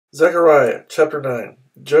Zechariah chapter 9.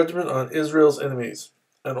 Judgment on Israel's enemies.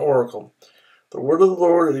 An oracle. The word of the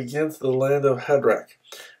Lord is against the land of Hadrak,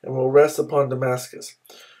 and will rest upon Damascus.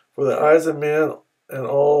 For the eyes of men and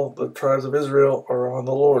all the tribes of Israel are on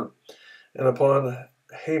the Lord, and upon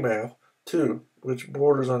Hamath too, which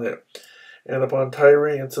borders on it, and upon Tyre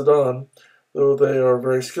and Sidon, though they are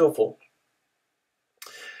very skillful.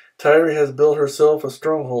 Tyre has built herself a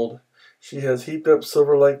stronghold. She has heaped up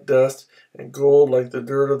silver like dust, and gold like the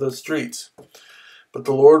dirt of the streets. But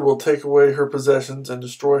the Lord will take away her possessions and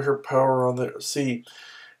destroy her power on the sea,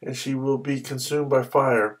 and she will be consumed by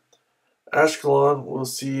fire. Ashkelon will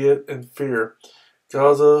see it and fear.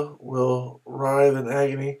 Gaza will writhe in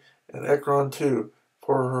agony, and Ekron too,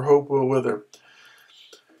 for her hope will wither.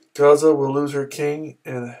 Gaza will lose her king,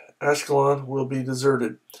 and Ashkelon will be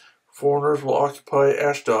deserted. Foreigners will occupy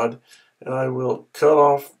Ashdod, and I will cut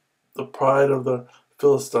off the pride of the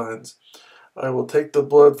Philistines. I will take the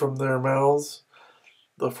blood from their mouths,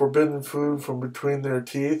 the forbidden food from between their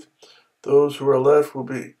teeth. Those who are left will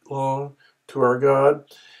belong to our God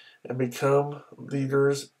and become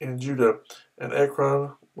leaders in Judah, and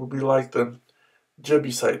Ekron will be like the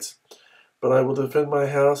Jebusites. But I will defend my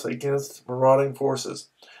house against marauding forces.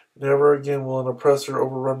 Never again will an oppressor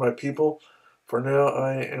overrun my people, for now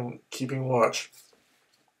I am keeping watch.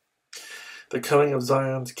 The coming of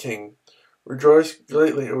Zion's king. Rejoice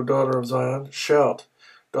greatly, O daughter of Zion. Shout,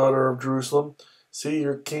 daughter of Jerusalem. See,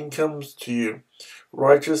 your king comes to you,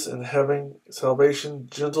 righteous and having salvation,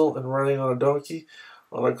 gentle and riding on a donkey,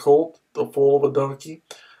 on a colt, the foal of a donkey.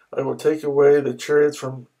 I will take away the chariots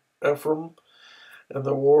from Ephraim, and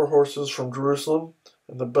the war horses from Jerusalem,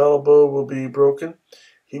 and the battle bow will be broken.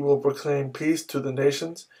 He will proclaim peace to the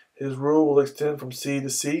nations. His rule will extend from sea to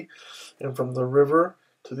sea, and from the river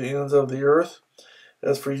to the ends of the earth.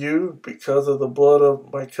 As for you, because of the blood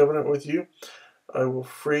of my covenant with you, I will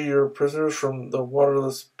free your prisoners from the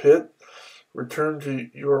waterless pit. Return to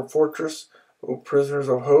your fortress, O prisoners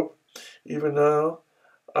of hope. Even now,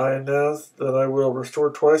 I announce that I will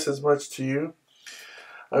restore twice as much to you.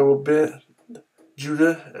 I will bend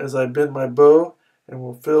Judah as I bend my bow, and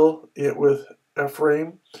will fill it with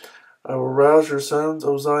Ephraim. I will rouse your sons,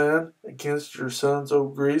 O Zion, against your sons, O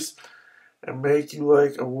Greece, and make you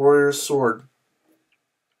like a warrior's sword.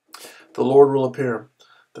 The Lord will appear.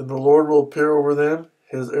 Then the Lord will appear over them.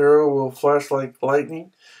 His arrow will flash like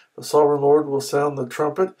lightning. The sovereign Lord will sound the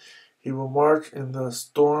trumpet. He will march in the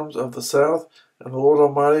storms of the south, and the Lord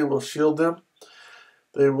Almighty will shield them.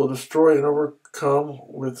 They will destroy and overcome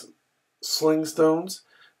with sling stones.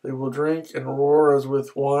 They will drink and roar as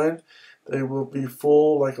with wine. They will be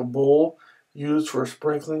full like a bowl, used for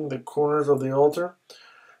sprinkling the corners of the altar.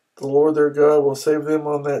 The Lord their God will save them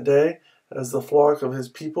on that day as the flock of his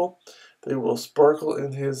people. They will sparkle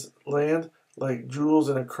in his land like jewels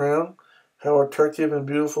in a crown. How attractive and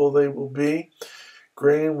beautiful they will be.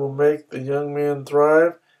 Grain will make the young men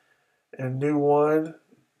thrive, and new wine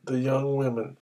the young women.